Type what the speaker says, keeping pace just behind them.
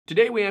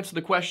Today we answer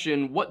the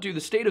question, what do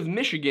the state of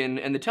Michigan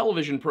and the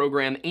television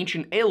program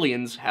Ancient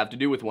Aliens have to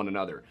do with one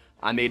another?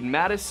 I'm Aiden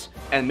Mattis,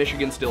 and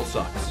Michigan still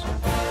sucks.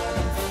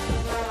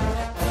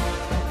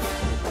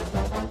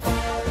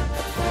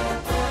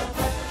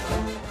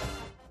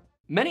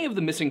 Many of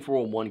the missing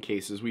 411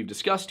 cases we've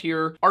discussed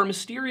here are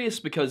mysterious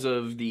because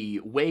of the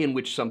way in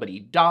which somebody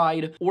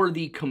died or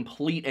the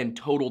complete and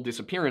total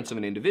disappearance of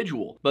an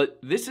individual, but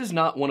this is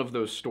not one of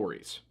those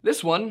stories.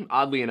 This one,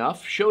 oddly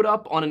enough, showed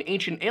up on an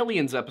Ancient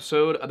Aliens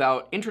episode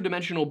about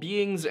interdimensional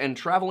beings and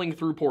traveling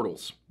through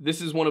portals.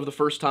 This is one of the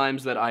first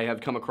times that I have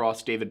come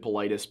across David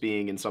Paulides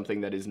being in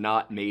something that is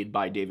not made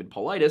by David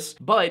Paulides,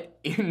 but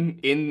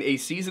in a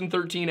season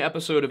 13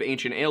 episode of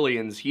Ancient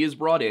Aliens, he is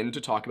brought in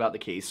to talk about the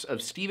case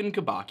of Stephen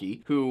Kubacki,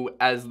 who,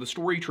 as the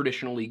story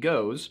traditionally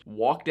goes,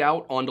 walked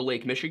out onto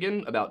Lake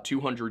Michigan about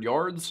 200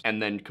 yards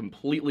and then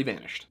completely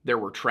vanished. There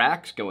were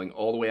tracks going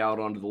all the way out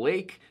onto the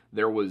lake.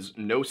 There was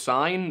no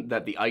sign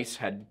that the ice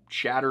had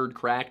shattered,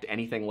 cracked,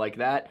 anything like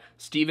that.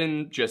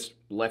 Stephen just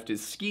left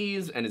his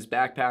skis and his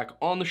backpack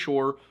on the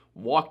shore,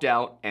 walked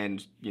out,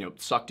 and,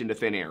 sucked into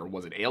thin air.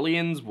 Was it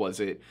aliens?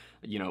 Was it,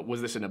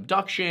 was this an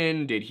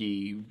abduction? Did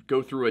he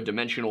go through a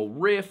dimensional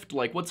rift?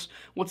 Like, what's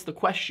the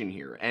question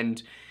here?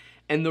 And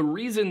the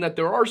reason that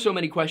there are so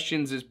many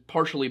questions is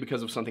partially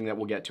because of something that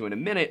we'll get to in a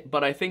minute,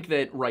 but I think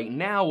that right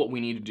now what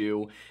we need to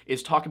do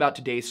is talk about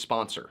today's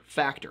sponsor,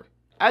 Factor.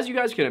 As you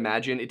guys can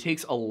imagine, it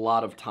takes a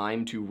lot of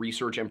time to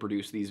research and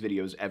produce these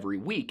videos every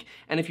week,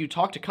 and if you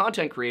talk to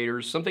content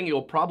creators, something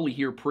you'll probably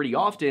hear pretty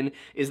often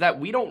is that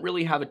we don't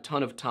really have a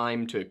ton of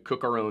time to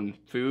cook our own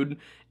food,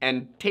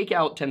 and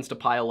takeout tends to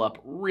pile up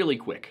really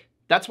quick.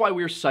 That's why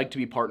we're psyched to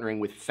be partnering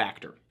with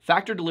Factor.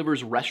 Factor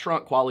delivers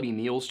restaurant-quality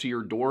meals to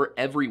your door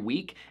every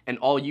week, and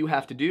all you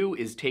have to do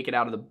is take it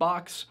out of the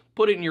box,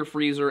 put it in your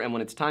freezer, and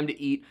when it's time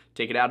to eat,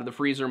 take it out of the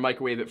freezer,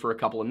 microwave it for a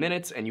couple of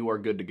minutes, and you are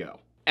good to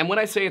go. And when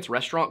I say it's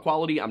restaurant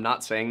quality, I'm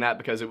not saying that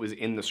because it was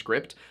in the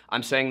script.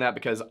 I'm saying that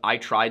because I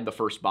tried the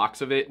first box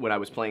of it when I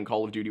was playing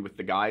Call of Duty with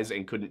the guys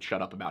and couldn't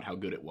shut up about how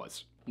good it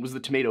was. It was the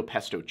tomato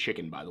pesto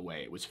chicken, by the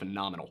way. It was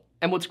phenomenal.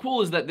 And what's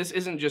cool is that this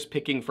isn't just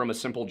picking from a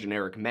simple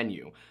generic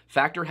menu.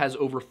 Factor has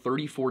over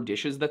 34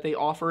 dishes that they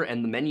offer,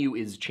 and the menu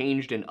is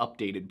changed and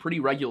updated pretty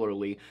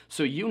regularly,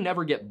 so you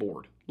never get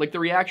bored. Like the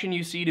reaction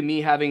you see to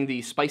me having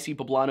the spicy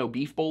poblano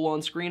beef bowl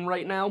on screen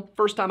right now,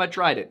 first time I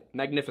tried it,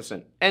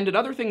 magnificent. And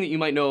another thing that you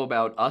might know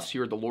about us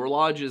here at the Lore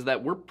Lodge is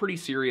that we're pretty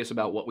serious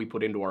about what we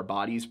put into our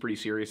bodies, pretty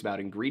serious about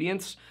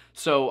ingredients.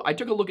 So I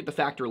took a look at the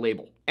Factor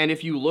label. And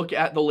if you look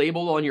at the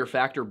label on your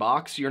Factor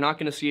box, you're not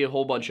gonna see a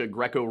whole bunch of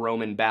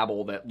Greco-Roman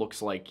babble that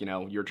looks like,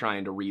 you're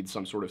trying to read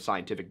some sort of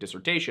scientific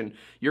dissertation.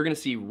 You're gonna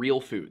see real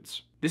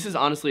foods. This is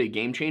honestly a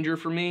game changer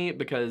for me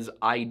because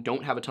I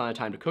don't have a ton of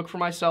time to cook for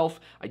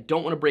myself, I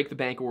don't want to break the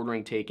bank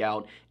ordering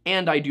takeout,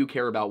 and I do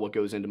care about what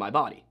goes into my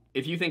body.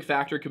 If you think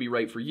Factor could be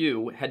right for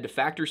you, head to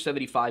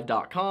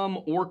factor75.com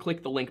or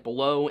click the link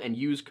below and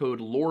use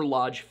code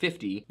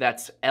LORELODGE50,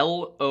 that's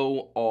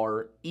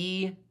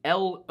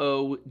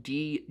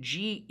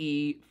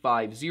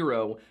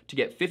LORELODGE50, to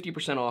get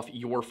 50% off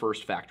your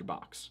first Factor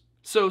box.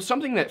 So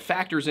something that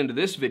factors into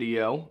this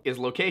video is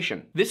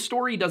location. This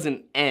story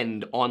doesn't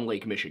end on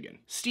Lake Michigan.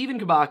 Stephen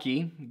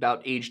Kubacki,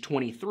 about age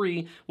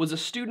 23, was a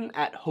student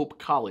at Hope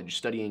College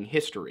studying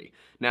history.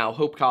 Now,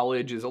 Hope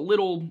College is a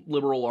little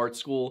liberal arts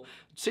school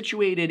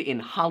situated in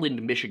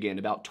Holland, Michigan,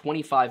 about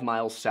 25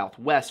 miles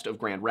southwest of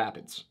Grand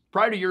Rapids.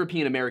 Prior to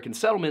European American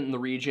settlement in the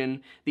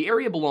region, the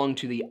area belonged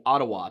to the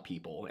Ottawa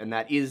people, and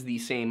that is the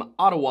same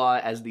Ottawa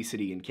as the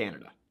city in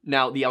Canada.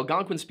 Now, the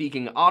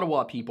Algonquin-speaking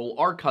Ottawa people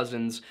are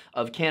cousins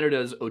of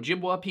Canada's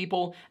Ojibwa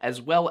people,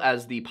 as well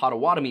as the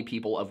Potawatomi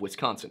people of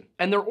Wisconsin.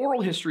 And their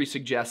oral history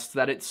suggests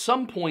that at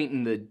some point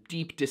in the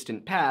deep,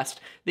 distant past,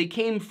 they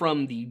came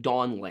from the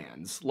Dawn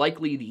Lands,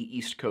 likely the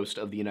east coast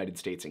of the United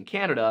States and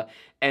Canada,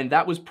 and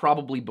that was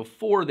probably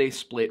before they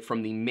split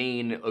from the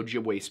main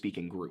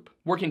Ojibwe-speaking group.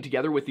 Working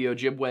together with the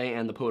Ojibwe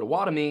and the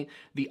Potawatomi,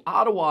 the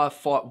Ottawa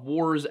fought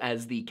wars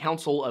as the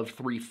Council of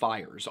Three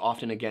Fires,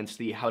 often against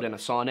the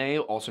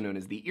Haudenosaunee, also known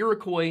as the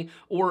Iroquois,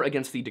 or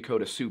against the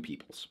Dakota Sioux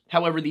peoples.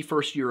 However, the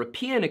first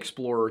European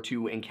explorer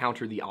to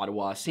encounter the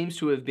Ottawa seems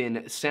to have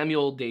been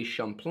Samuel de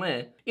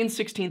Champlain in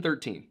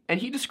 1613, and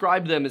he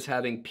described them as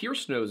having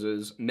pierced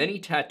noses, many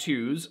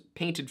tattoos,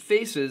 painted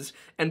faces,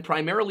 and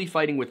primarily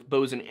fighting with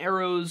bows and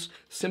arrows,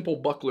 simple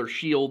buckler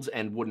shields,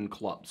 and wooden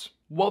clubs.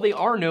 While they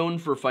are known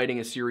for fighting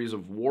a series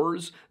of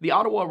wars, the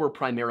Ottawa were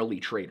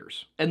primarily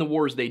traders. And the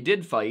wars they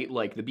did fight,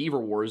 like the Beaver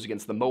Wars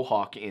against the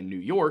Mohawk in New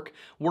York,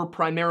 were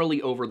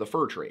primarily over the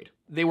fur trade.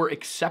 They were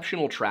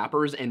exceptional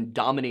trappers and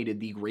dominated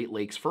the Great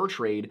Lakes fur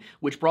trade,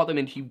 which brought them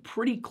into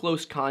pretty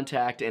close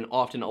contact and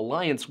often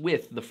alliance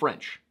with the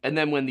French. And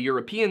then when the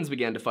Europeans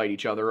began to fight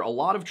each other, a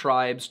lot of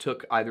tribes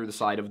took either the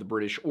side of the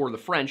British or the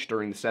French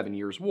during the 7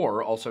 Years'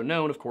 War, also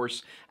known, of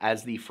course,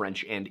 as the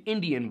French and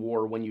Indian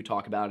War when you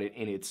talk about it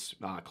in its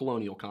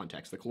colonial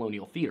context, the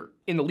colonial theater.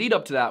 In the lead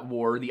up to that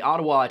war, the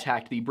Ottawa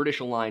attacked the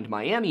British-aligned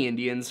Miami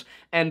Indians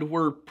and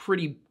were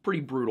pretty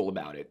brutal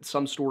about it.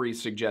 Some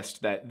stories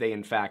suggest that they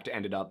in fact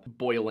ended up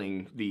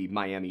boiling the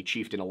Miami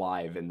chieftain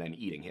alive and then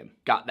eating him.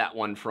 Got that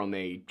one from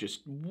a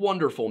just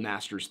wonderful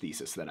master's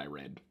thesis that I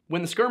read.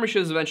 When the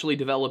skirmishes eventually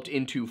developed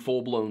into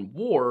full-blown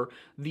war,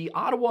 the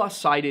Ottawa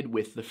sided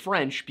with the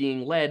French,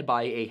 being led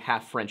by a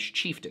half-French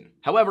chieftain.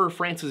 However,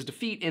 France's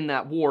defeat in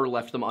that war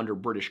left them under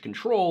British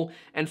control,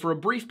 and for a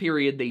brief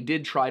period they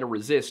did try to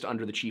resist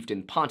under the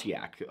chieftain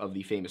Pontiac of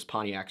the famous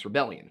Pontiac's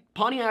Rebellion.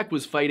 Pontiac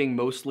was fighting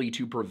mostly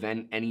to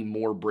prevent any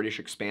more British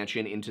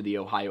expansion into the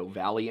Ohio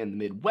Valley and the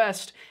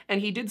Midwest,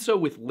 and he did so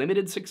with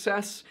limited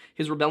success.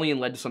 His rebellion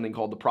led to something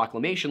called the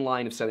Proclamation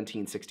Line of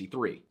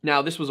 1763.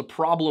 Now, this was a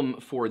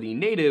problem for the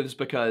natives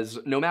because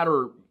no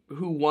matter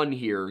who won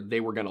here,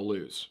 they were going to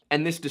lose.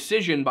 And this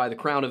decision by the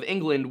Crown of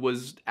England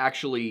was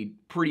actually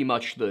pretty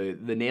much the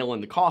nail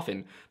in the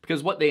coffin,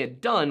 because what they had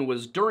done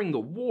was during the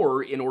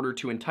war, in order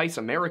to entice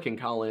American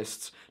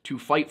colonists to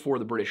fight for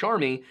the British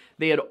Army,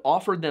 they had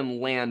offered them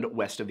land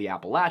west of the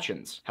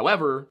Appalachians.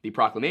 However, the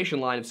Proclamation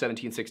Line of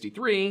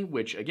 1763,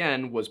 which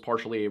again was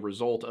partially a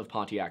result of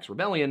Pontiac's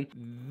rebellion,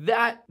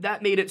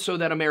 that made it so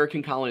that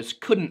American colonists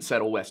couldn't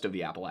settle west of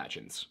the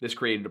Appalachians. This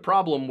created a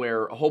problem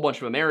where a whole bunch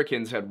of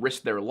Americans had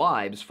risked their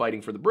lives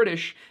fighting for the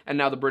British, and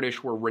now the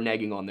British were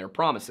reneging on their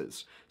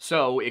promises.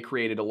 So it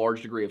created a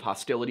large degree of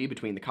hostility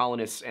between the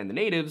colonists and the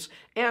natives,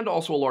 and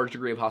also a large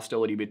degree of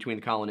hostility between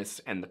the colonists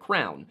and the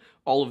Crown.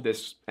 All of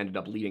this ended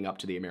up leading up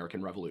to the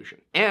American Revolution.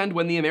 And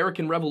when the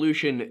American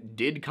Revolution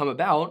did come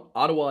about,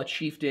 Ottawa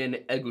chieftain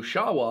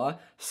Egushawa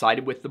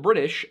sided with the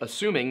British,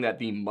 assuming that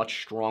the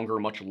much stronger,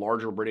 much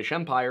larger British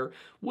Empire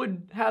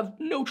would have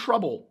no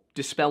trouble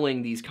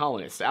dispelling these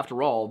colonists.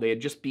 After all, they had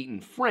just beaten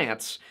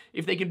France.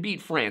 If they can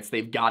beat France,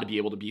 they've got to be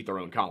able to beat their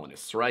own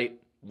colonists, right?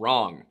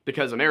 Wrong.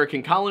 Because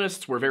American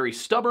colonists were very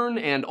stubborn,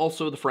 and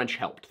also the French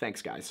helped.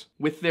 Thanks, guys.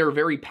 With their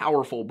very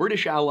powerful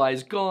British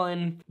allies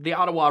gone, the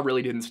Ottawa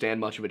really didn't stand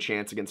much of a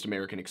chance against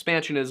American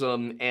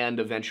expansionism, and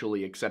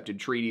eventually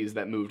accepted treaties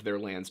that moved their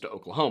lands to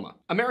Oklahoma.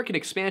 American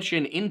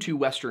expansion into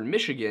western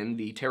Michigan,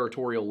 the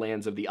territorial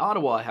lands of the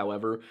Ottawa,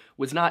 however,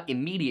 was not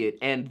immediate,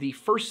 and the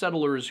first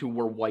settlers who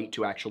were white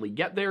to actually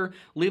get there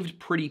lived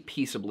pretty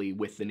peaceably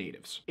with the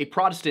natives. A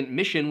Protestant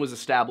mission was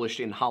established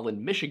in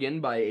Holland,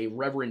 Michigan by a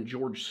Reverend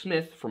George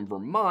Smith from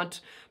Vermont,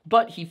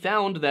 but he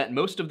found that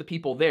most of the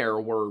people there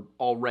were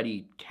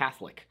already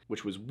Catholic,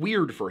 which was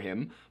weird for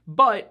him,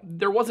 but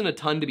there wasn't a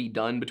ton to be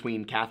done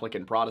between Catholic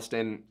and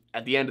Protestant.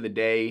 At the end of the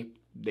day,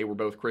 they were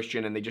both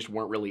Christian, and they just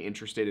weren't really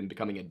interested in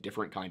becoming a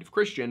different kind of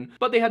Christian,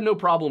 but they had no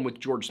problem with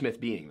George Smith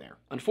being there.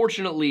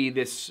 Unfortunately,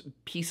 this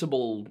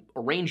peaceable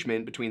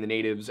arrangement between the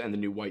natives and the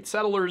new white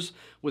settlers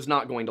was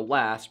not going to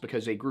last,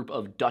 because a group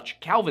of Dutch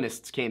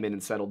Calvinists came in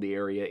and settled the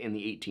area in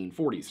the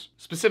 1840s.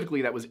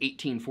 Specifically, that was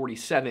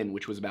 1847,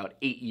 which was about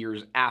 8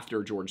 years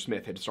after George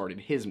Smith had started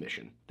his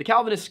mission. The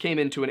Calvinists came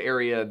into an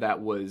area that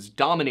was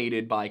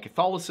dominated by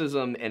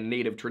Catholicism and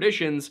native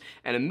traditions,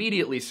 and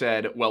immediately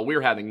said, well,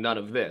 we're having none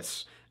of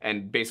this,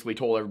 and basically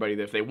told everybody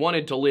that if they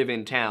wanted to live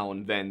in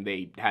town, then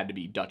they had to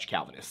be Dutch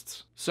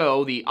Calvinists.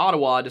 So the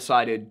Ottawa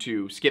decided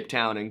to skip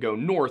town and go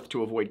north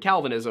to avoid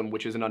Calvinism,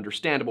 which is an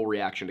understandable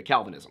reaction to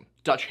Calvinism.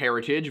 Dutch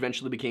heritage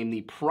eventually became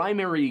the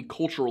primary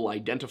cultural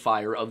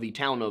identifier of the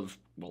town of,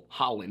 well,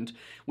 Holland,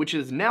 which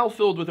is now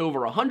filled with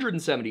over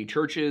 170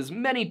 churches,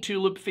 many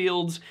tulip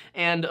fields,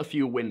 and a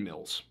few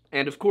windmills.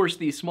 And of course,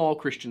 the small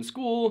Christian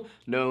school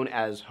known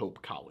as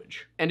Hope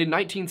College. And in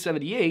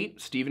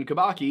 1978, Stephen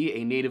Kubacki,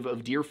 a native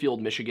of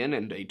Deerfield, Michigan,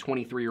 and a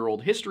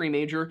 23-year-old history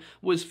major,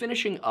 was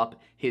finishing up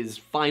his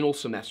final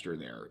semester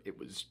there. It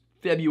was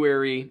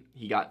February,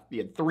 he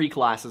had 3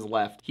 classes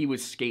left, he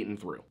was skiing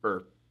through.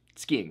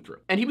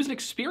 And he was an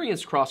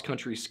experienced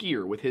cross-country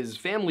skier, with his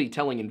family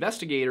telling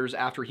investigators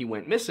after he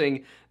went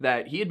missing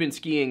that he had been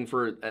skiing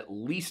for at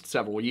least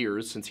several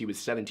years, since he was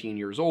 17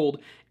 years old,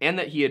 and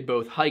that he had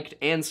both hiked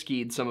and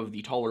skied some of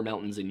the taller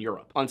mountains in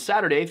Europe. On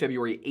Saturday,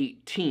 February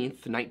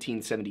 18th,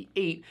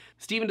 1978,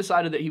 Stephen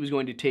decided that he was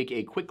going to take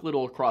a quick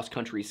little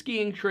cross-country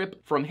skiing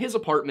trip from his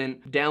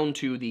apartment down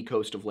to the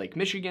coast of Lake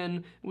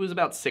Michigan. It was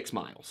about 6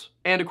 miles.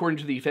 And according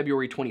to the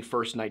February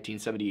 21st,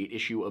 1978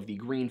 issue of the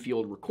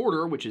Greenfield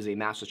Recorder, which is a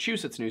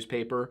Massachusetts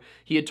newspaper,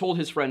 he had told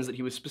his friends that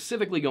he was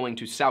specifically going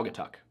to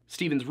Saugatuck.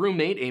 Stephen's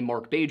roommate, a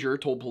Mark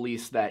Bajer, told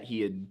police that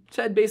he had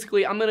said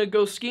basically, I'm gonna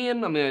go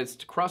skiing, I'm gonna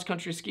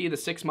cross-country ski the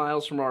 6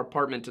 miles from our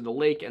apartment to the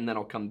lake, and then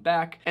I'll come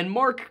back. And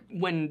Mark,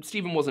 when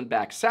Stephen wasn't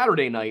back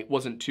Saturday night,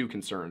 wasn't too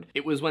concerned.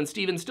 It was when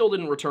Stephen still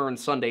didn't return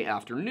Sunday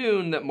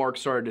afternoon that Mark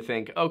started to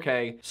think,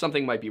 okay,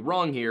 something might be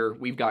wrong here,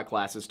 we've got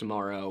classes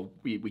tomorrow,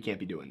 we can't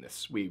be doing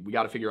this. We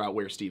gotta figure out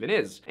where Stephen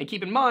is. And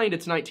keep in mind,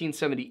 it's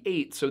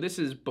 1978, so this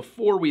is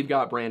before we've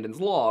got Brandon's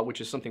Law, which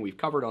is something we've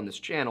covered on this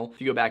channel. If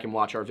you go back and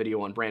watch our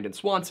video on Brandon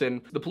Swanson,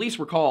 Wisconsin, the police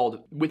were called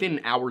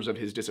within hours of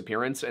his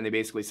disappearance, and they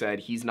basically said,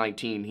 he's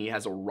 19, he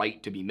has a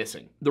right to be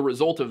missing. The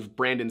result of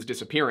Brandon's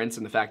disappearance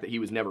and the fact that he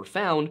was never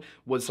found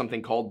was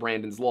something called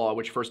Brandon's Law,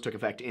 which first took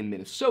effect in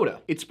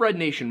Minnesota. It spread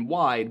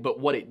nationwide, but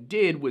what it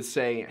did was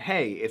say,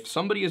 hey, if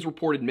somebody is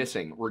reported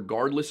missing,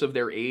 regardless of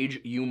their age,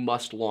 you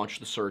must launch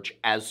the search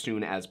as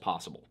soon as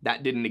possible.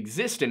 That didn't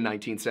exist in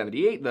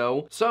 1978,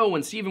 though, so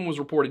when Stephen was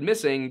reported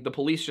missing, the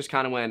police just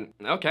kind of went,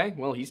 okay,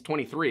 well, he's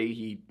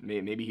 23,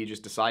 maybe he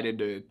just decided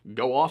to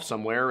go off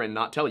somewhere and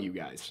not tell you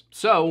guys.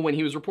 So when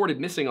he was reported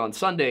missing on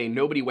Sunday,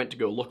 nobody went to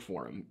go look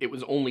for him. It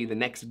was only the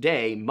next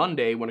day,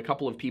 Monday, when a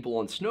couple of people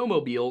on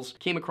snowmobiles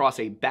came across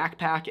a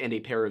backpack and a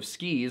pair of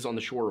skis on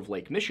the shore of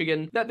Lake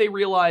Michigan, that they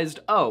realized,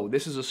 oh,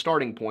 this is a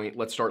starting point,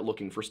 let's start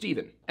looking for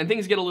Stephen. And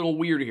things get a little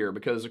weird here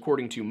because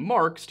according to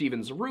Mark,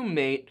 Stephen's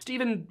roommate,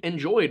 Stephen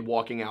enjoyed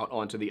walking out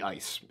onto the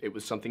ice. It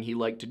was something he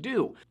liked to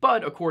do.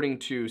 But according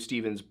to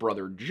Stephen's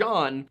brother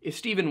John, if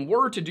Stephen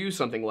were to do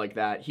something like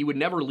that, he would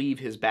never leave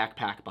his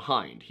backpack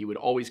behind. He would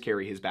always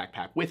carry his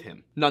backpack with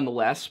him.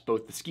 Nonetheless,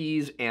 both the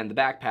skis and the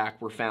backpack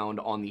were found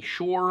on the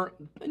shore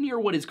near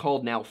what is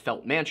called now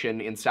Felt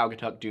Mansion in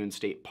Saugatuck Dunes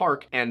State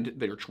Park, and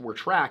there were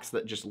tracks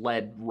that just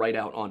led right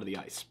out onto the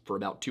ice for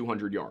about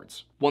 200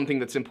 yards. One thing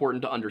that's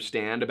important to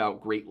understand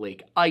about Great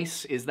Lake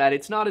ice is that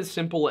it's not as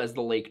simple as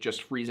the lake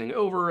just freezing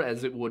over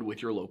as it would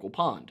with your local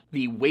pond.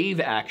 The wave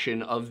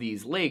action of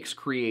these lakes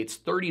creates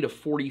 30 to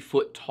 40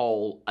 foot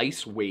tall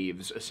ice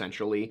waves,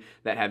 essentially,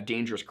 that have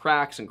dangerous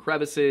cracks and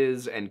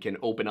crevices and can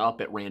open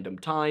up at random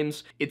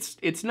times.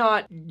 It's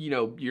not,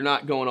 you're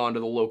not going onto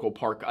the local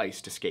park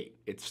ice to skate.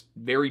 It's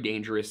very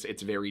dangerous,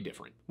 it's very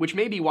different. Which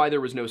may be why there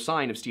was no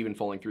sign of Stephen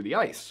falling through the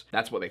ice.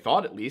 That's what they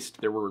thought, at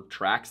least. There were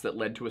tracks that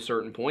led to a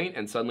certain point,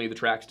 and suddenly the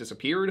tracks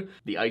disappeared,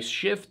 the ice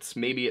shifts,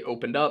 maybe it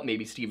opened up,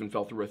 maybe Stephen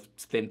fell through a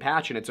thin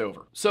patch and it's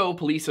over. So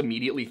police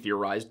immediately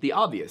theorized the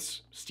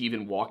obvious.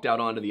 Stephen walked out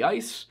onto the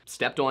ice,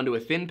 stepped onto a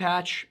thin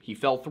patch, he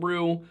fell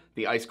through,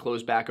 the ice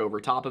closed back over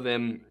top of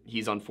him,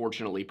 he's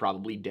unfortunately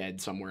probably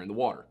dead somewhere in the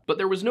water. But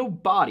there was no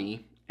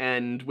body,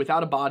 and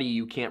without a body,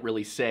 you can't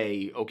really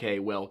say, okay,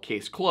 well,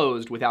 case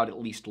closed, without at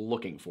least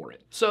looking for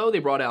it. So they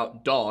brought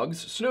out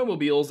dogs,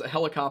 snowmobiles, a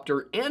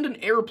helicopter, and an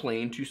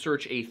airplane to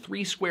search a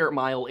 3 square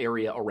mile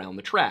area around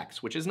the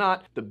tracks, which is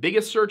not the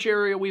biggest search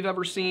area we've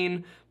ever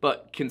seen,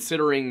 but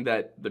considering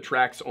that the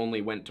tracks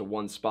only went to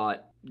one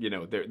spot,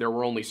 there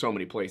were only so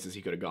many places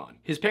he could have gone.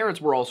 His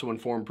parents were also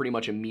informed pretty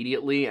much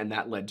immediately, and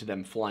that led to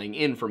them flying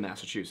in from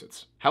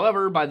Massachusetts.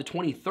 However, by the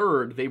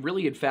 23rd, they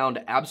really had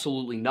found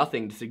absolutely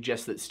nothing to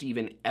suggest that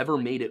Stephen ever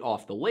made it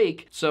off the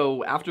lake,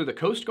 so after the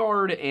Coast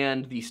Guard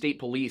and the state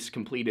police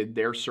completed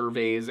their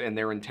surveys and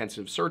their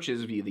intensive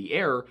searches via the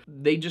air,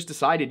 they just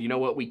decided, you know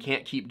what, we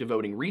can't keep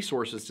devoting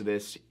resources to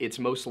this, it's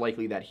most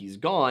likely that he's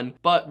gone,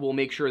 but we'll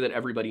make sure that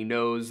everybody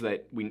knows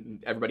that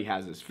everybody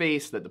has his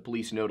face, that the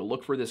police know to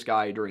look for this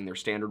guy during their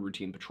standard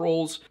routine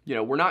patrols.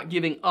 We're not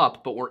giving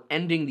up, but we're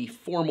ending the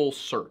formal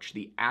search,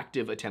 the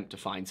active attempt to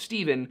find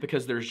Stephen,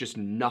 because there's just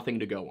nothing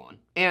to go on.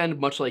 And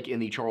much like in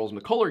the Charles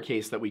McCuller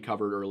case that we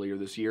covered earlier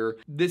this year,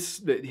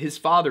 his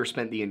father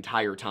spent the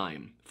entire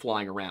time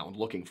flying around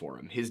looking for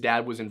him. His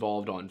dad was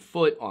involved on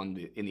foot,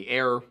 in the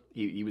air.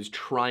 He was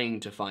trying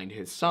to find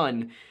his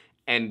son,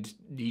 and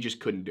he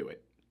just couldn't do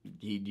it.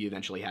 He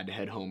eventually had to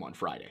head home on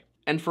Friday.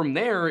 And from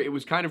there, it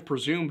was kind of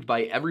presumed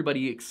by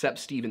everybody except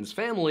Stephen's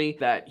family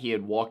that he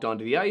had walked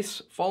onto the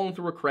ice, fallen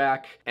through a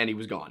crack, and he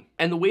was gone.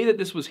 And the way that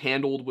this was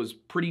handled was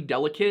pretty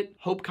delicate.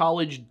 Hope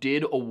College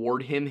did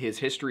award him his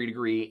history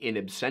degree in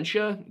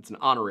absentia. It's an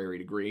honorary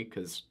degree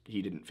because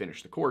he didn't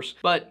finish the course,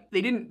 but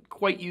they didn't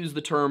quite use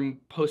the term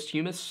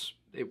posthumous.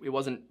 It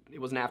wasn't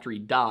after he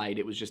died,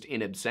 it was just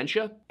in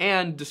absentia.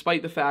 And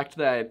despite the fact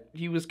that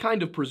he was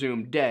kind of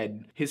presumed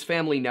dead, his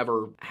family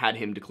never had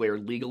him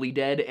declared legally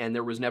dead, and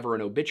there was never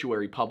an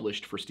obituary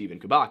published for Stephen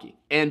Kubacki.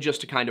 And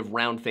just to kind of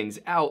round things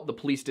out, the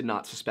police did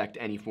not suspect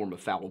any form of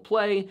foul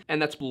play,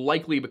 and that's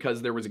likely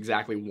because there was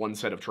exactly one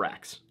set of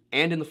tracks.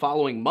 And in the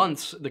following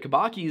months, the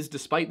Kubackis,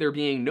 despite there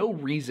being no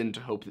reason to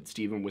hope that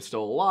Stephen was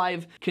still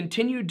alive,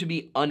 continued to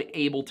be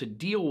unable to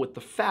deal with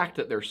the fact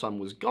that their son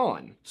was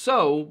gone.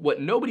 So, what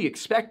nobody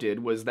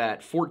expected was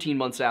that 14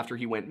 months after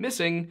he went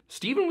missing,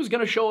 Stephen was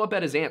gonna show up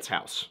at his aunt's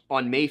house.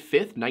 On May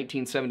 5th,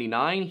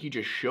 1979, he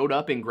just showed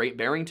up in Great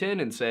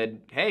Barrington and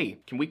said, hey,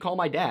 can we call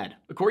my dad?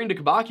 According to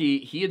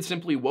Kubacki, he had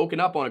simply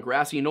woken up on a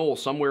grassy knoll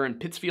somewhere in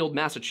Pittsfield,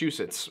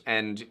 Massachusetts,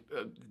 and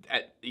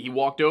he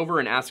walked over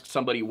and asked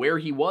somebody where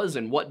he was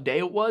and what day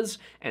it was,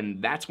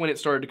 and that's when it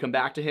started to come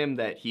back to him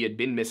that he had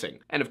been missing.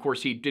 And of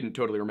course, he didn't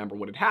totally remember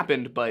what had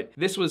happened, but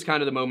this was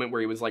kind of the moment where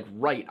he was like,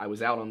 right, I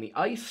was out on the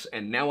ice,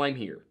 and now I'm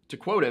here. To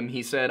quote him,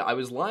 he said, I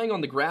was lying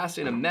on the grass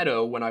in a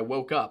meadow when I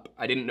woke up.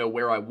 I didn't know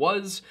where I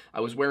was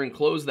wearing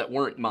clothes that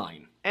weren't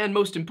mine. And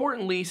most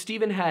importantly,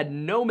 Stephen had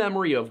no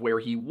memory of where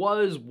he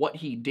was, what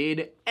he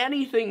did,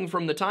 anything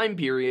from the time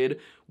period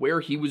where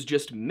he was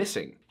just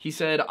missing. He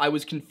said, I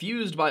was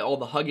confused by all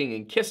the hugging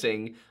and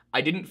kissing.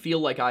 I didn't feel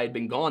like I had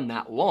been gone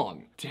that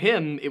long. To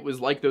him, it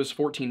was like those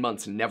 14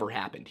 months never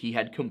happened. He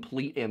had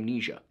complete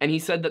amnesia. And he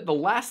said that the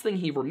last thing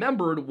he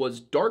remembered was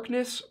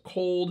darkness,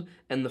 cold,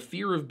 and the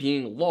fear of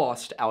being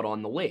lost out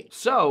on the lake.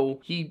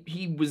 So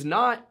he was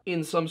not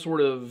in some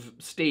sort of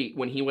state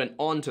when he went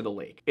onto the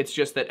lake. It's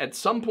just that at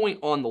some point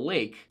on the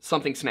lake,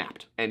 something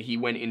snapped, and he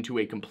went into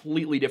a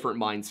completely different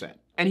mindset.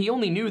 And he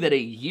only knew that a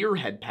year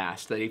had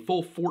passed, that a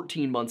full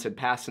 14 months had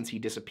passed since he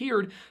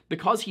disappeared,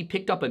 because he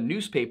picked up a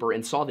newspaper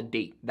and saw the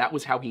date. That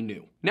was how he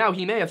knew. Now,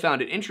 he may have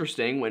found it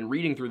interesting when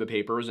reading through the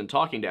papers and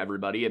talking to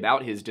everybody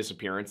about his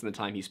disappearance and the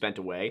time he spent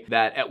away,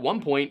 that at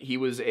one point he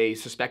was a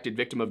suspected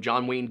victim of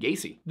John Wayne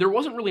Gacy. There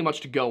wasn't really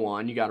much to go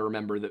on. You gotta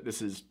remember that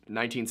this is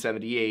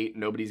 1978,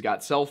 nobody's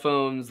got cell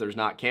phones, there's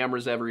not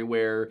cameras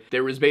everywhere.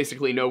 There was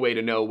basically no way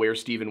to know where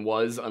Stephen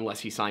was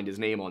unless he signed his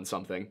name on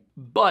something.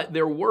 But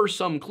there were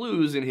some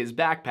clues in his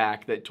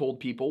backpack that told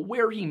people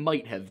where he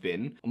might have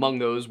been. Among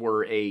those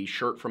were a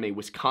shirt from a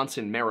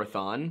Wisconsin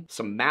marathon,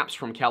 some maps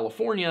from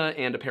California,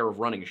 and a pair of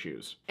running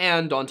shoes.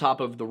 And on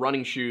top of the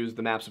running shoes,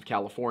 the maps of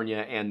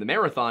California, and the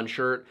marathon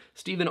shirt,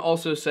 Stephen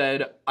also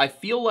said, "I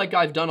feel like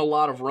I've done a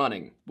lot of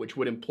running," which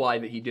would imply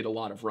that he did a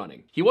lot of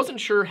running. He wasn't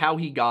sure how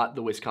he got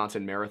the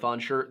Wisconsin marathon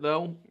shirt,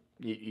 though.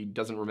 He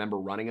doesn't remember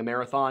running a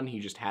marathon, he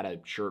just had a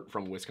shirt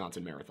from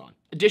Wisconsin Marathon.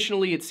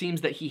 Additionally, it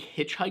seems that he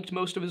hitchhiked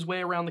most of his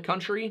way around the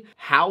country.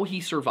 How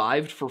he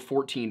survived for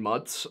 14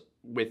 months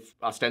with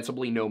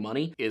ostensibly no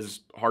money is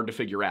hard to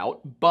figure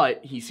out,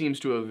 but he seems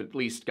to have at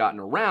least gotten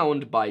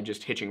around by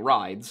just hitching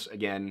rides,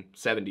 again,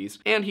 70s,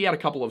 and he had a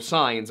couple of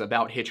signs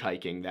about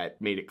hitchhiking that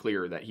made it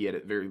clear that he had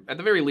at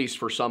the very least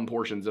for some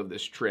portions of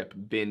this trip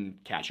been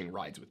catching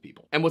rides with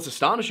people. And what's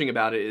astonishing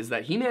about it is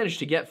that he managed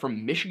to get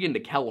from Michigan to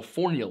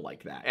California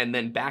like that, and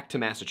then back to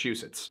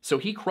Massachusetts. So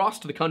he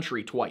crossed the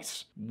country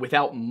twice,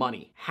 without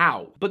money.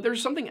 How? But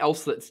there's something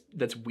else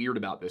that's weird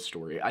about this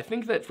story. I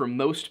think that for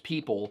most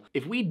people,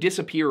 if we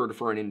disappeared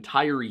for an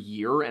entire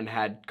year and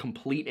had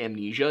complete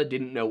amnesia,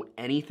 didn't know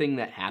anything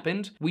that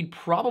happened, we'd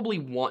probably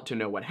want to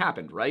know what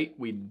happened, right?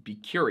 We'd be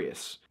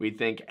curious. We'd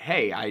think,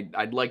 hey,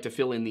 I'd like to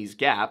fill in these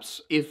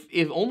gaps, if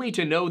only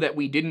to know that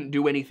we didn't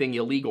do anything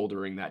illegal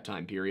during that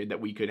time period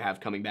that we could have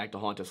coming back to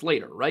haunt us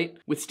later, right?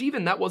 With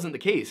Stephen, that wasn't the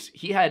case.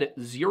 He had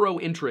zero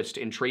interest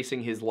in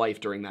tracing his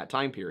life during that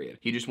time period.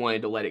 He just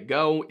wanted to let it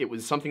go. It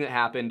was something that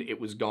happened. It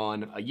was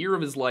gone. A year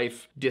of his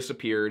life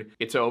disappeared.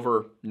 It's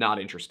over. Not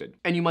interested.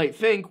 And you might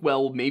think,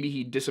 well, maybe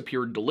he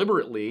disappeared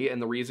deliberately,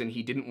 and the reason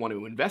he didn't want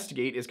to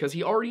investigate is because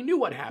he already knew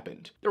what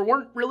happened. There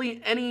weren't really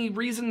any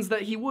reasons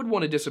that he would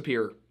want to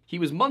disappear. He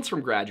was months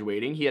from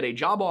graduating, he had a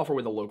job offer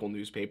with a local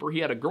newspaper, he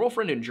had a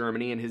girlfriend in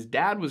Germany, and his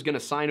dad was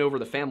gonna sign over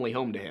the family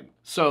home to him.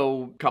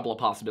 So, couple of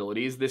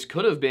possibilities. This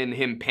could have been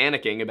him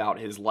panicking about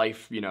his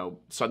life,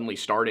 suddenly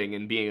starting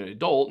and being an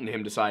adult, and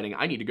him deciding,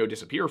 I need to go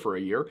disappear for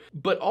a year.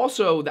 But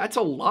also, that's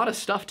a lot of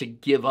stuff to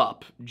give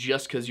up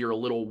just because you're a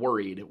little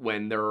worried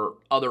when there are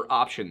other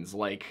options,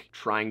 like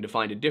trying to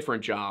find a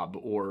different job,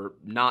 or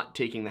not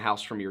taking the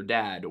house from your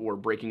dad, or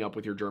breaking up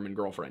with your German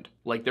girlfriend.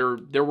 Like,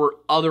 there were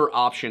other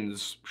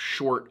options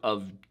short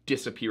of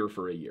disappear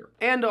for a year.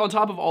 And on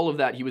top of all of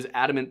that, he was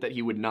adamant that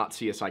he would not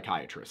see a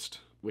psychiatrist,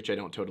 which I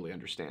don't totally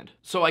understand.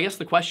 So I guess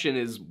the question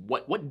is,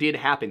 what did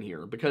happen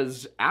here?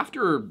 Because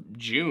after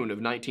June of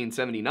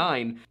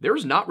 1979,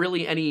 there's not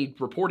really any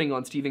reporting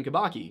on Stephen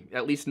Kubacki,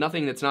 at least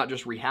nothing that's not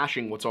just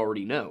rehashing what's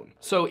already known.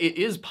 So it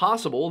is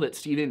possible that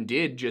Stephen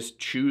did just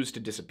choose to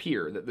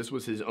disappear, that this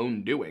was his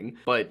own doing,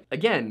 but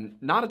again,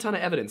 not a ton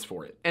of evidence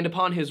for it. And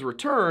upon his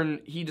return,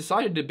 he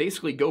decided to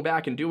basically go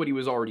back and do what he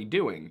was already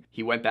doing.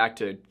 He went back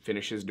to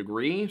finish his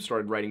degree,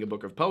 started writing a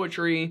book of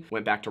poetry,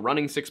 went back to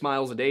running 6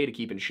 miles a day to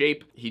keep in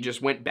shape. He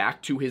just went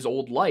back to his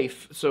old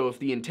life, so if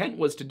the intent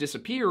was to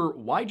disappear,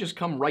 why just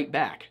come right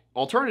back?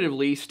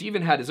 Alternatively,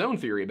 Stephen had his own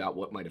theory about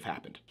what might have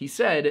happened. He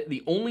said,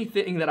 the only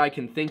thing that I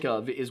can think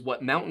of is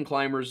what mountain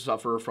climbers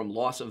suffer from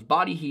loss of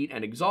body heat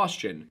and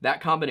exhaustion.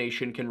 That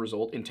combination can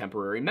result in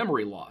temporary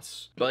memory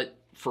loss. But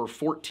for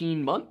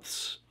 14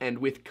 months, and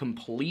with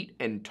complete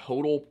and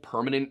total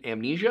permanent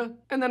amnesia?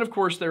 And then of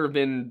course there have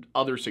been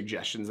other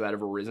suggestions that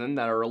have arisen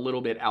that are a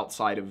little bit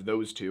outside of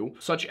those two,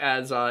 such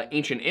as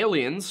Ancient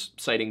Aliens,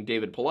 citing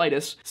David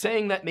Paulides,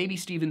 saying that maybe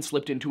Stephen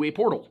slipped into a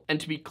portal. And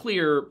to be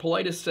clear,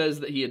 Paulides says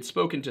that he had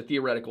spoken to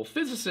theoretical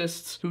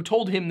physicists who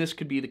told him this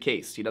could be the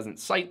case. He doesn't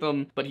cite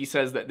them, but he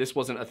says that this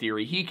wasn't a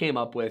theory he came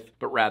up with,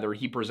 but rather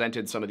he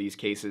presented some of these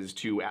cases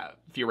to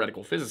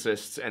theoretical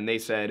physicists, and they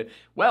said,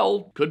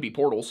 well, could be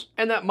portals.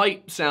 And that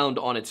might sound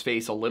on its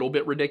face a little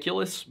bit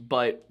ridiculous,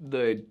 but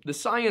the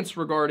science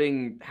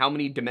regarding how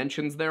many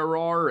dimensions there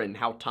are and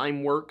how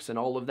time works and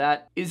all of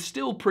that is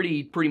still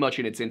pretty much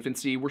in its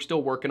infancy. We're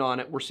still working on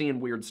it. We're seeing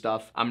weird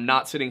stuff. I'm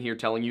not sitting here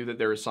telling you that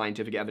there is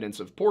scientific evidence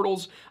of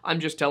portals. I'm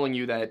just telling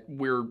you that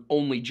we're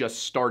only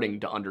just starting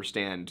to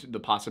understand the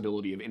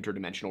possibility of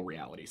interdimensional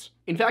realities.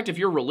 In fact, if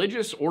you're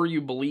religious or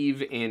you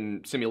believe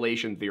in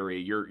simulation theory,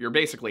 you're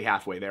basically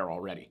halfway there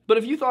already. But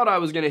if you thought I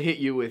was gonna hit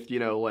you with,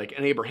 like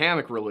an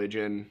Abrahamic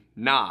religion,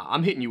 nah,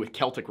 I'm hitting you with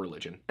Celtic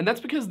religion. And that's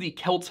because the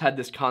Celts had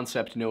this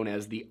concept known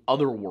as the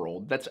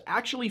otherworld that's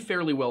actually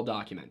fairly well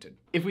documented.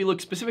 If we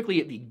look specifically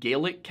at the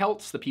Gaelic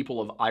Celts, the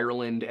people of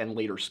Ireland and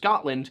later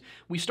Scotland,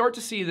 we start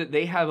to see that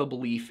they have a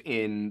belief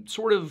in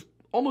sort of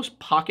almost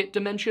pocket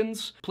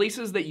dimensions,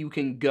 places that you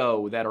can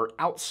go that are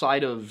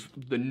outside of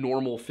the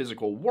normal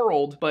physical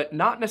world, but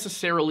not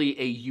necessarily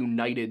a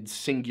united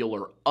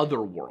singular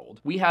other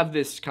world. We have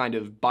this kind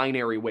of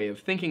binary way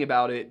of thinking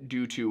about it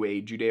due to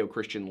a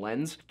Judeo-Christian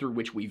lens through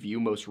which we view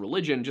most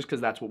religion, just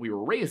because that's what we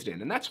were raised in,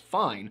 and that's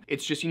fine.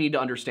 It's just you need to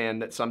understand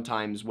that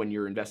sometimes when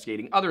you're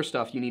investigating other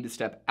stuff, you need to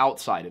step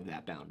outside of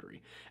that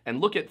boundary and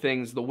look at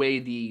things the way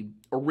the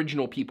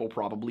original people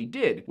probably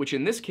did, which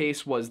in this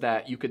case was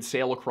that you could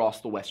sail across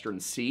the Western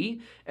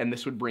Sea, and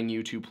this would bring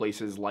you to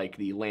places like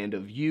the Land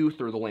of Youth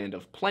or the Land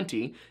of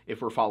Plenty,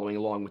 if we're following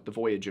along with the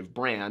Voyage of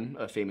Bran,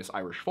 a famous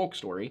Irish folk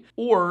story.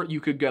 Or you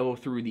could go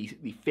through the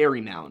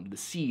Fairy Mound, the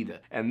Seed,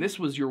 and this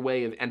was your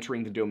way of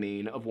entering the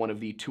domain of one of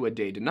the Tuatha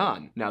Dé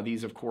Danann. Now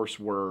these of course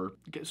were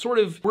sort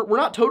of, we're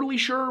not totally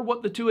sure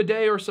what the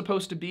Tuatha are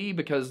supposed to be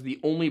because the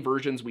only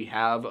versions we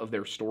have of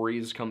their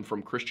stories come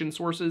from Christian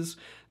sources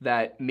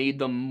that made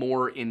them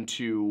more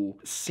into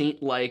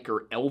saint-like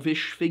or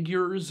elvish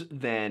figures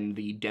than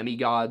the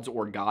demigods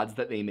or gods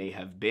that they may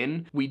have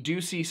been. We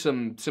do see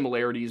some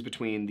similarities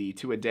between the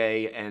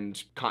Tuatha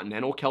and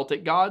continental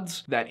Celtic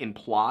gods that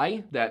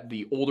imply that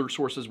the older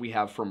sources we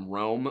have from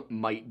Rome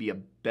might be a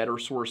better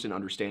source in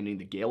understanding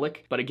the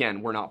Gaelic, but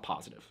again, we're not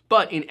positive.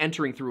 But in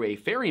entering through a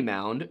fairy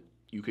mound,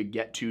 you could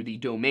get to the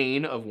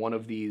domain of one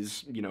of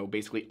these,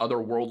 basically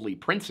otherworldly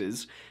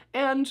princes,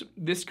 and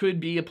this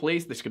could be a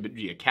place, this could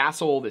be a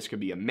castle, this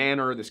could be a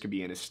manor, this could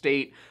be an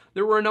estate.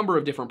 There were a number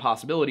of different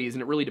possibilities,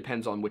 and it really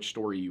depends on which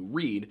story you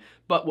read.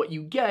 But what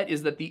you get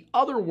is that the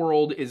other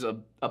world is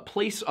a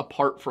place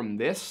apart from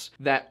this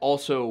that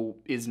also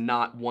is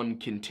not one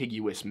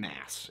contiguous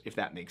mass, if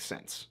that makes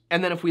sense.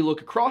 And then if we look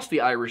across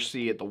the Irish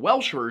Sea at the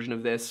Welsh version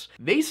of this,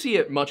 they see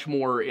it much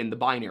more in the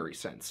binary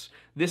sense.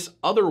 This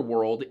other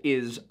world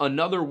is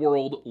another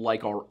world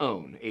like our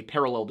own, a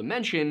parallel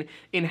dimension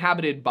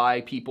inhabited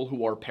by people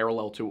who are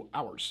parallel to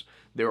ours.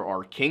 There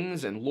are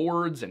kings and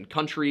lords and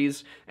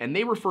countries, and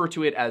they refer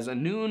to it as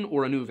Anun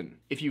or Anuvan.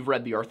 If you've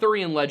read the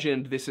Arthurian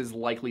legend, this is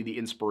likely the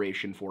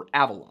inspiration for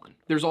Avalon.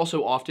 There's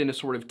also often a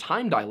sort of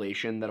time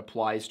dilation that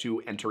applies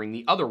to entering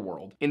the other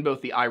world, in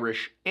both the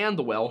Irish and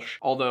the Welsh,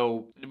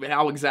 although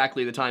how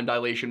exactly the time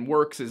dilation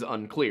works is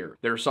unclear.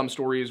 There are some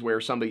stories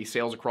where somebody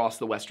sails across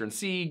the Western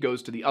Sea,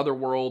 goes to the other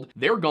world,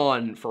 they're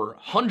gone for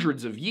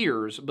hundreds of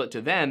years, but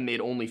to them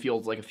it only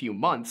feels like a few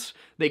months.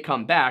 They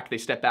come back, they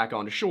step back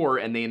onto shore,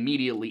 and they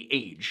immediately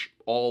age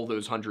all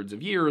those hundreds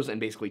of years and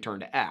basically turn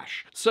to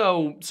ash.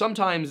 So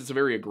sometimes it's a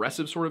very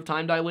aggressive sort of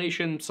time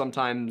dilation,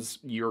 sometimes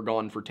you're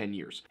gone for 10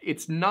 years.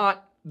 It's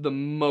not the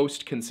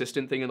most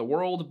consistent thing in the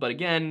world, but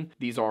again,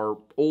 these are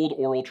old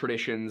oral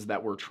traditions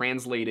that were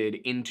translated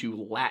into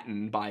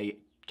Latin by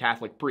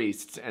Catholic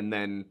priests and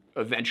then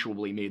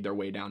eventually made their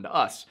way down to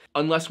us.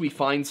 Unless we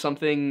find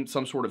something,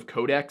 some sort of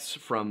codex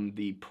from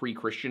the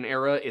pre-Christian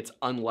era, it's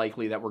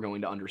unlikely that we're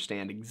going to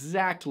understand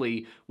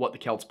exactly what the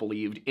Celts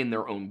believed in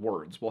their own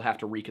words. We'll have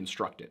to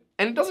reconstruct it.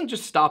 And it doesn't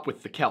just stop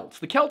with the Celts.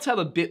 The Celts have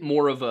a bit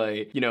more of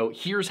a,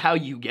 here's how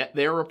you get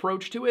there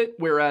approach to it,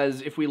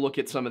 whereas if we look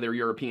at some of their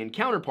European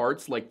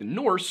counterparts, like the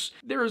Norse,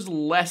 there's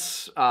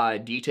less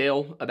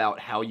detail about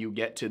how you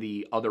get to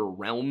the other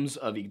realms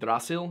of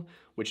Yggdrasil,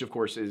 which of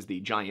course is the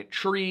giant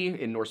tree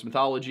in Norse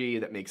mythology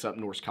that makes up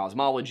Norse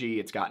cosmology.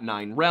 It's got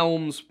 9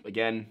 realms.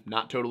 Again,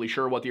 not totally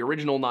sure what the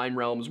original 9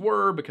 realms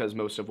were because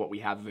most of what we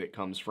have of it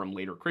comes from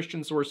later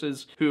Christian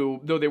sources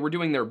who, though they were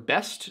doing their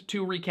best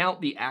to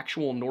recount the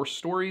actual Norse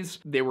stories,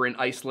 they were in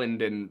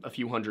Iceland and a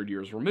few hundred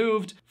years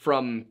removed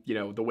from,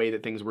 the way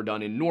that things were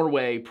done in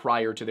Norway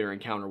prior to their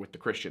encounter with the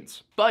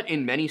Christians. But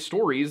in many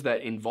stories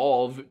that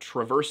involve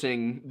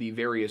traversing the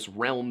various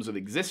realms of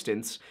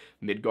existence,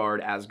 Midgard,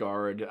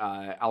 Asgard,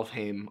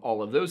 Alfheim,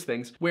 all of those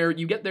things, where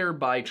you get there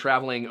by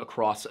traveling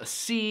across a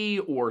sea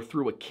or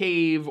through a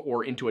cave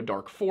or into a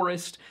dark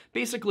forest,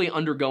 basically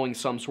undergoing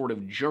some sort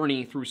of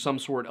journey through some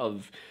sort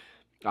of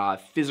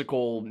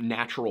physical,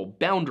 natural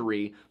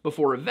boundary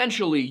before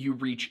eventually you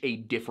reach a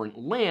different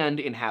land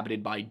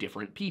inhabited by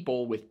different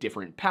people with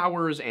different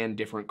powers and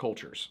different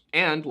cultures.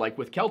 And like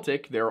with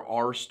Celtic, there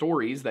are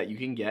stories that you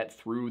can get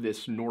through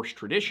this Norse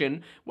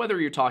tradition, whether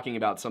you're talking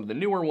about some of the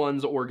newer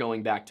ones or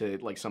going back to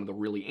like some of the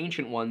really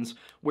ancient ones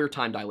where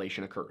time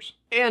dilation occurs.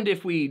 And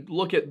if we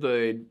look at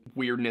the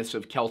weirdness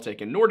of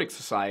Celtic and Nordic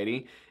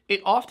society,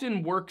 it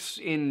often works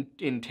in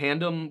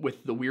tandem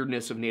with the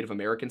weirdness of Native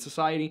American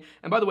society.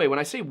 And by the way, when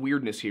I say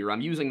weirdness here, I'm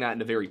using that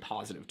in a very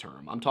positive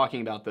term. I'm talking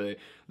about the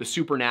the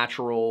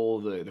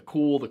supernatural, the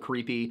cool, the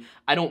creepy.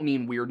 I don't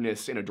mean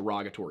weirdness in a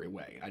derogatory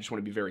way. I just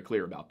want to be very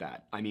clear about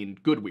that. I mean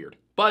good weird.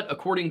 But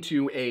according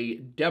to a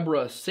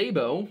Deborah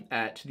Sabo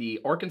at the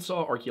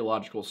Arkansas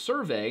Archaeological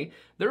Survey,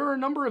 there are a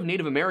number of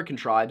Native American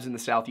tribes in the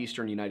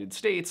southeastern United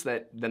States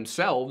that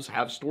themselves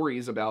have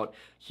stories about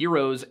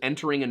heroes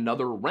entering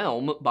another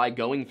realm by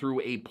going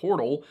through a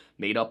portal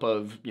made up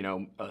of,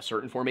 a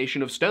certain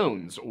formation of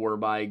stones, or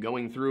by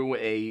going through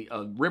a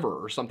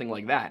river or something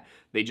like that.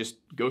 They just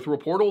go through a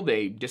portal,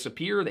 they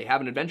disappear, they have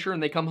an adventure,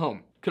 and they come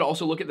home. Could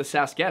also look at the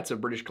Saskets of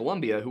British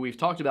Columbia, who we've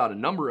talked about a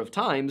number of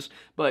times,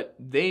 but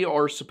they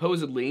are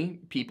supposedly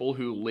people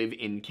who live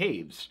in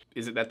caves.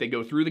 Is it that they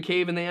go through the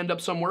cave and they end up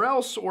somewhere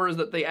else, or is it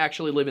that they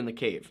actually live in the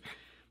cave?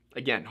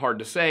 Again, hard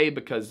to say,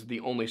 because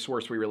the only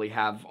source we really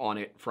have on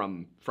it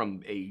from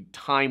a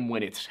time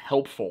when it's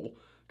helpful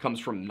comes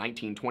from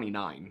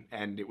 1929,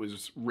 and it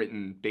was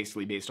written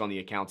basically based on the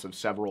accounts of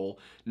several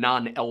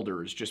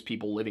non-elders, just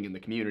people living in the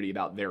community,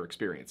 about their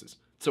experiences.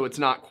 So it's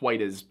not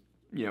quite as,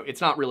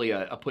 it's not really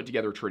a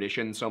put-together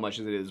tradition so much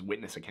as it is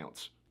witness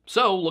accounts.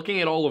 So,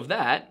 looking at all of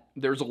that,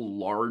 there's a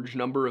large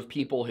number of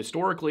people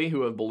historically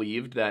who have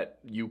believed that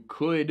you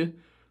could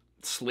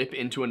slip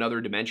into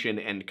another dimension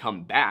and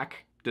come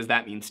back. Does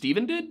that mean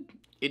Stephen did?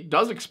 It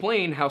does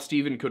explain how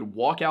Stephen could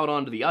walk out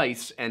onto the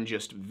ice and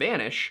just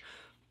vanish,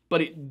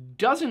 but it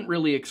doesn't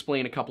really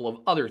explain a couple of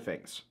other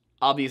things.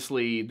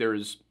 Obviously,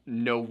 there's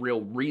no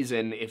real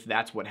reason if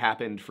that's what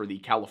happened for the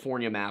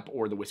California map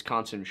or the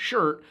Wisconsin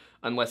shirt,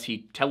 unless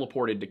he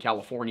teleported to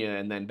California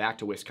and then back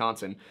to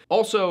Wisconsin.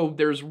 Also,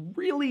 there's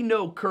really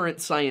no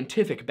current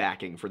scientific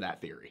backing for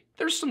that theory.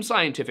 There's some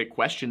scientific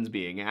questions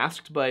being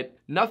asked, but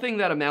nothing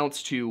that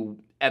amounts to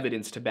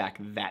evidence to back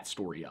that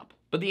story up.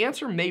 But the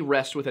answer may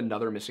rest with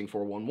another missing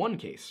 411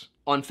 case.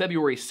 On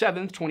February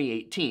 7th,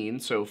 2018,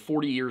 so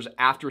 40 years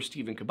after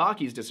Stephen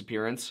Kubacki's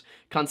disappearance,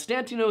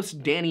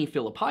 Konstantinos Danny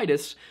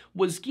Philippidis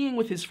was skiing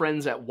with his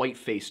friends at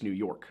Whiteface, New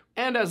York.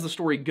 And as the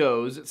story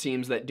goes, it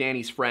seems that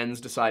Danny's friends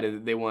decided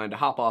that they wanted to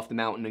hop off the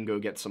mountain and go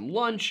get some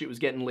lunch. It was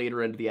getting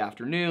later into the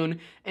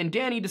afternoon, and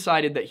Danny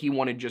decided that he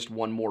wanted just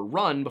one more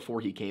run before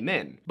he came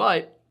in.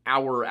 But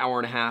hour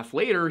and a half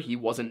later, he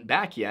wasn't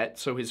back yet,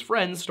 so his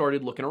friends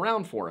started looking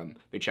around for him.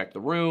 They checked the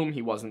room,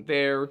 he wasn't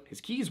there,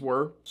 his keys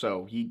were,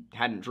 so he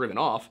hadn't driven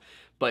off,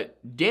 but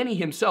Danny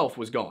himself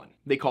was gone.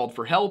 They called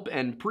for help,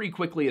 and pretty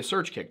quickly a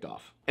search kicked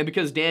off. And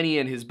because Danny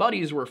and his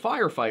buddies were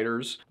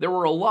firefighters, there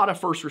were a lot of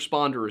first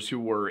responders who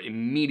were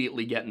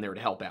immediately getting there to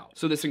help out.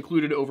 So this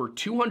included over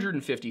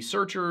 250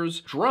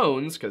 searchers,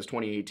 drones, because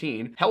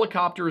 2018,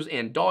 helicopters,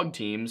 and dog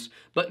teams,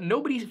 but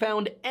nobody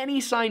found any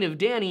sign of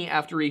Danny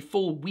after a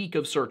full week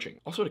of searching.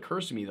 Also, it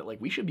occurs to me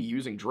that we should be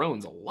using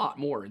drones a lot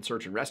more in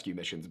search and rescue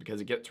missions,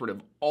 because it gets rid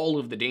of all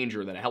of the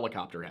danger that a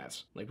helicopter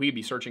has. We could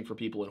be searching for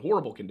people in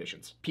horrible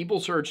conditions. People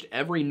searched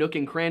every nook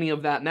and cranny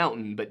of that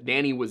mountain, but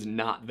Danny was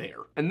not there.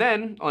 And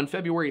then, on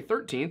February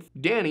 13th,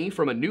 Danny,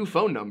 from a new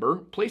phone number,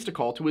 placed a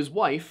call to his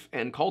wife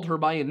and called her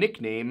by a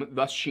nickname,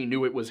 thus she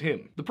knew it was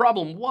him. The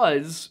problem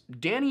was,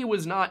 Danny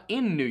was not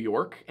in New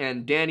York,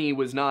 and Danny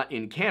was not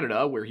in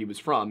Canada, where he was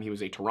from. He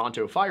was a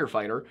Toronto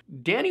firefighter.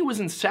 Danny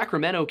was in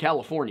Sacramento,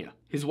 California.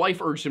 His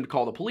wife urged him to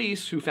call the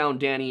police, who found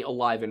Danny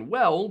alive and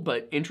well,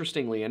 but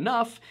interestingly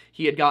enough,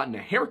 he had gotten a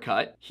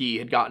haircut, he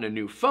had gotten a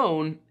new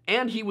phone,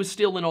 and he was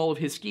still in all of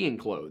his skiing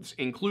clothes,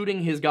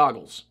 including his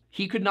goggles.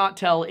 He could not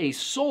tell a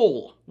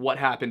soul what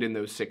happened in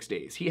those 6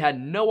 days. He had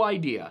no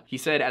idea. He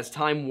said as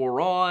time wore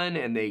on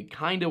and they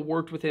kind of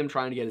worked with him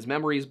trying to get his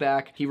memories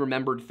back, he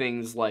remembered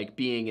things like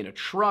being in a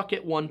truck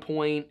at one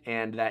point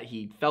and that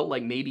he felt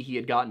like maybe he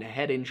had gotten a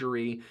head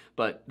injury,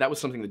 but that was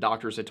something the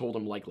doctors had told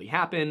him likely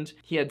happened.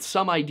 He had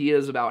some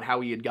ideas about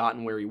how he had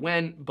gotten where he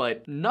went,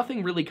 but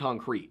nothing really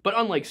concrete. But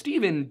unlike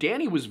Stephen,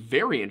 Danny was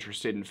very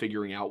interested in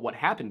figuring out what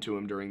happened to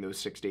him during those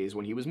 6 days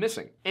when he was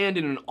missing. And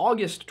in an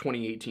August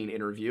 2018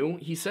 interview,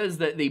 he says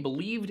that they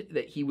believed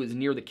that he was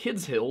near the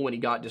Kids Hill when he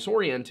got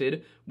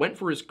disoriented, went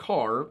for his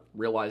car,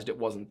 realized it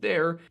wasn't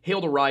there,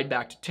 hailed a ride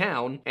back to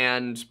town,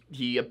 and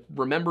he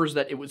remembers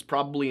that it was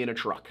probably in a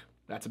truck.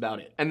 That's about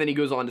it. And then he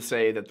goes on to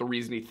say that the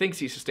reason he thinks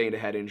he sustained a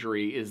head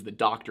injury is the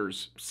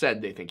doctors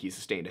said they think he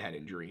sustained a head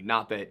injury,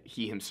 not that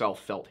he himself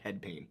felt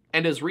head pain.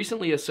 And as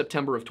recently as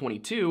September of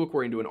 22,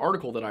 according to an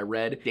article that I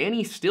read,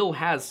 Danny still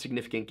has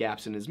significant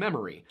gaps in his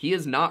memory. He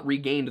has not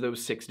regained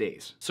those 6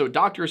 days. So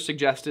doctors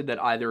suggested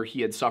that either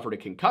he had suffered a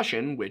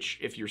concussion, which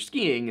if you're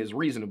skiing is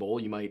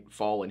reasonable, you might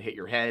fall and hit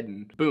your head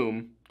and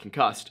boom,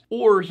 concussed,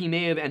 or he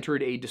may have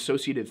entered a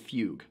dissociative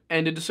fugue.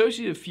 And a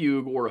dissociative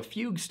fugue or a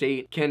fugue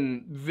state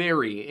can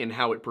vary in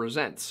how it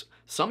presents.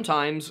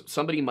 Sometimes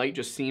somebody might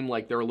just seem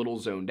like they're a little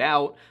zoned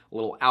out, a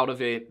little out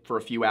of it for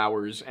a few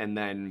hours, and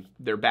then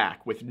they're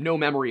back with no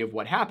memory of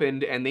what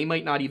happened, and they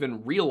might not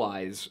even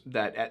realize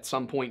that at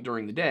some point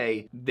during the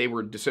day, they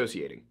were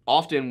dissociating.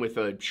 Often with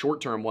a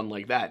short-term one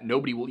like that,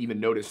 nobody will even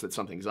notice that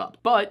something's up.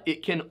 But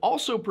it can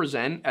also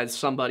present as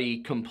somebody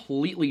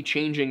completely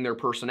changing their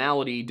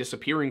personality,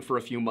 disappearing for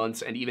a few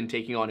months, and even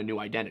taking on a new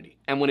identity.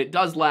 And when it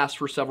does last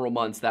for several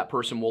months, that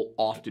person will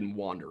often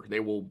wander. They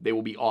will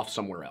be off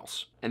somewhere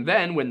else. And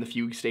then when the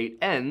fugue state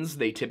ends,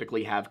 they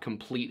typically have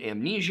complete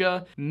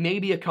amnesia,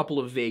 maybe a couple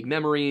of vague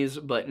memories,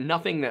 but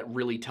nothing that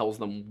really tells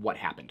them what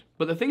happened.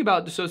 But the thing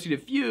about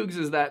dissociative fugues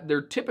is that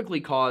they're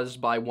typically caused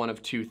by one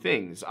of two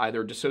things,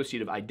 either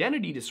dissociative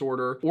identity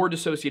disorder or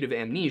dissociative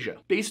amnesia.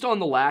 Based on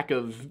the lack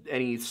of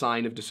any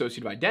sign of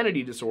dissociative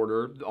identity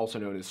disorder, also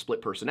known as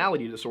split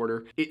personality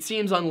disorder, it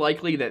seems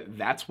unlikely that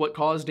that's what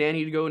caused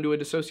Danny to go into a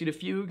dissociative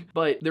fugue,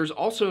 but there's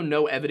also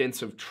no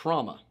evidence of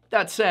trauma.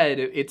 That said,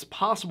 it's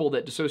possible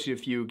that dissociative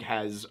fugue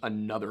has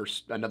another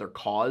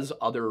cause,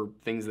 other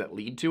things that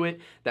lead to it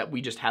that we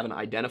just haven't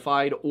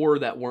identified or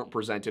that weren't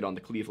presented on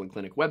the Cleveland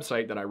Clinic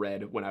website that I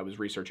read when I was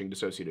researching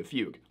dissociative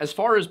fugue. As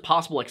far as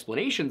possible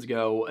explanations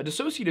go, a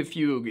dissociative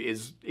fugue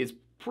is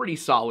pretty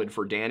solid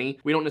for Danny.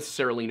 We don't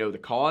necessarily know the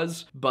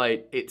cause,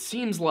 but it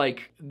seems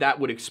like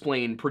that would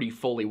explain pretty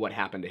fully what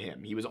happened to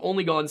him. He was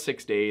only gone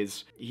 6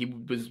 days.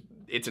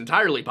 It's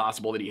entirely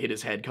possible that he hit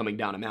his head coming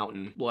down a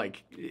mountain.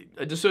 Like,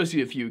 a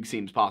dissociative fugue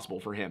seems possible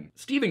for him.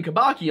 Stephen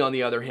Kubacki, on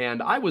the other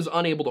hand, I was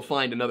unable to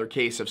find another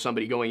case of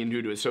somebody going into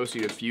a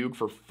dissociative fugue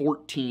for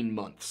 14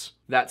 months.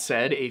 That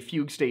said, a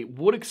fugue state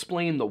would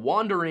explain the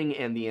wandering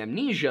and the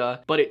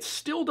amnesia, but it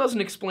still doesn't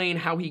explain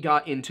how he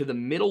got into the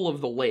middle of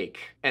the lake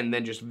and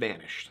then just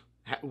vanished.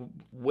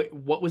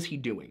 What was he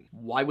doing?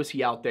 Why was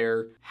he out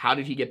there? How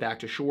did he get back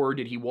to shore?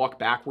 Did he walk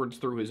backwards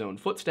through his own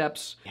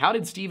footsteps? How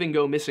did Stephen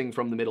go missing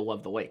from the middle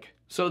of the lake?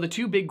 So the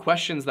two big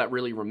questions that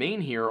really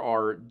remain here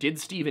are, did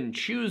Stephen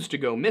choose to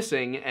go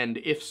missing, and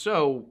if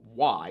so,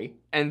 why?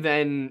 And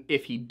then,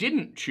 if he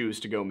didn't choose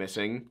to go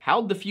missing,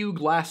 how'd the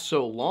fugue last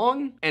so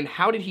long? And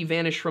how did he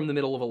vanish from the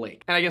middle of a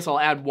lake? And I guess I'll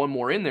add one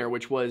more in there,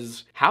 which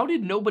was, how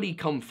did nobody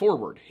come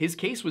forward? His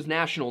case was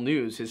national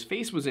news, his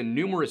face was in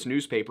numerous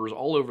newspapers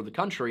all over the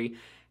country.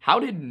 How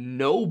did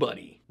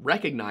nobody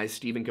recognize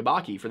Stephen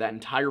Kubacki for that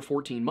entire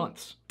 14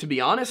 months? To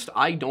be honest,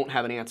 I don't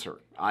have an answer.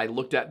 I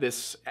looked at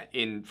this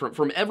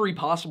from every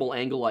possible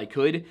angle I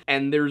could,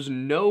 and there's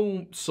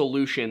no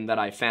solution that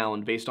I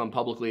found based on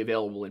publicly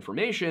available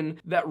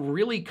information that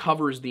really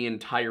covers the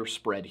entire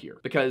spread here.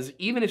 Because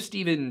even if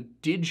Stephen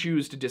did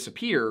choose to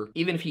disappear,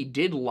 even if he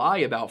did lie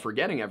about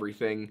forgetting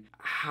everything,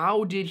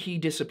 how did he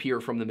disappear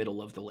from the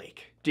middle of the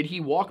lake? Did he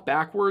walk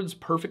backwards,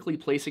 perfectly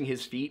placing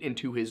his feet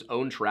into his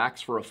own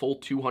tracks for a full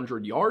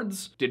 200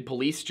 yards? Did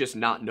police just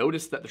not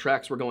notice that the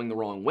tracks were going the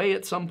wrong way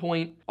at some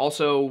point?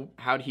 Also,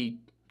 how'd he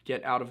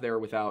get out of there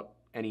without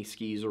any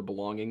skis or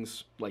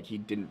belongings? Like, he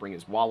didn't bring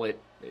his wallet.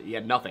 He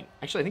had nothing.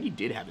 Actually, I think he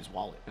did have his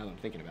wallet, now that I'm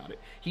thinking about it.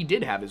 He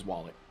did have his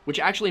wallet,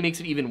 which actually makes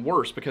it even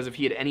worse because if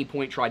he at any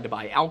point tried to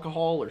buy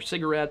alcohol or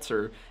cigarettes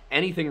or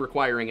anything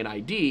requiring an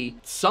ID,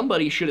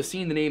 somebody should have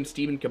seen the name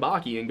Stephen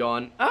Kubacki and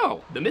gone,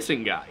 oh, the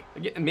missing guy.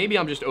 Again, maybe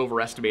I'm just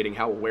overestimating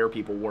how aware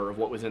people were of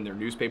what was in their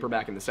newspaper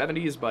back in the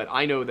 70s, but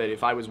I know that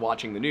if I was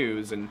watching the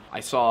news and I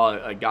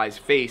saw a guy's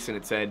face and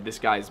it said, this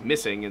guy's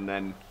missing, and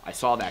then I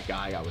saw that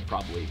guy, I would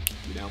probably,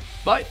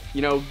 But,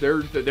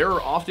 there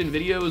are often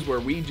videos where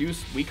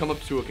we come up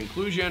to a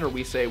conclusion or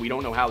we say we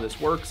don't know how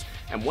this works,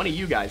 and one of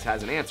you guys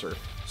has an answer.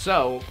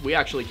 So we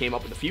actually came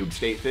up with the fugue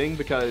state thing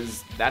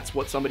because that's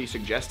what somebody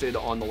suggested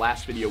on the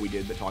last video we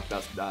did that talked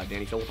about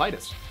Danny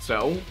Philippitis.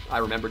 So I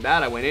remembered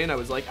that, I went in, I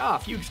was like,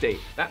 fugue state,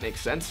 that makes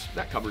sense,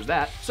 that covers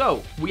that.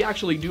 So we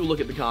actually do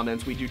look at the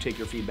comments, we do take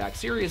your feedback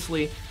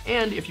seriously,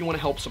 and if you want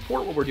to help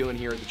support what we're doing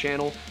here at the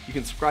channel, you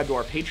can subscribe to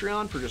our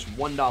Patreon for just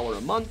 $1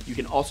 a month. You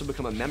can also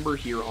become a member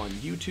here on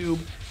YouTube.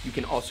 You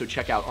can also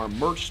check out our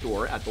merch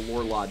store at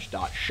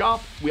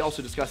thelorelodge.shop. We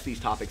also discuss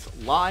these topics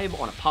live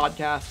on a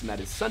podcast, and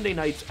that is Sunday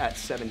nights at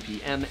 7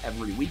 p.m.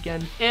 every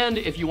weekend. And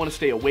if you want to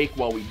stay awake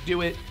while we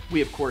do it,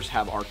 we of course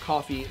have our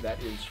coffee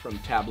that is from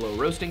Tableau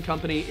Roasting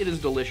Company. It is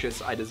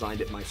delicious. I designed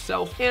it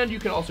myself. And you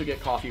can also get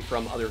coffee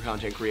from other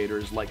content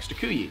creators like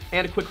Stakuyi.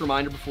 And a quick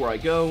reminder before I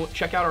go,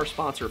 check out our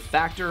sponsor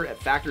Factor at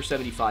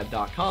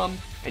factor75.com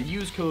and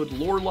use code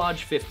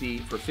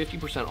LORELodge50 for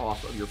 50%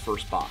 off of your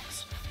first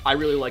box. I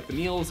really like the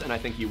meals, and I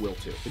think you will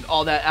too. With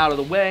all that out of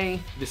the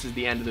way, this is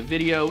the end of the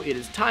video. It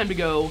is time to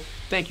go.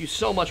 Thank you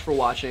so much for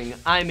watching.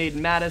 I'm Aiden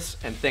Mattis,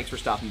 and thanks for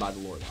stopping by the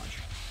Lore Lodge.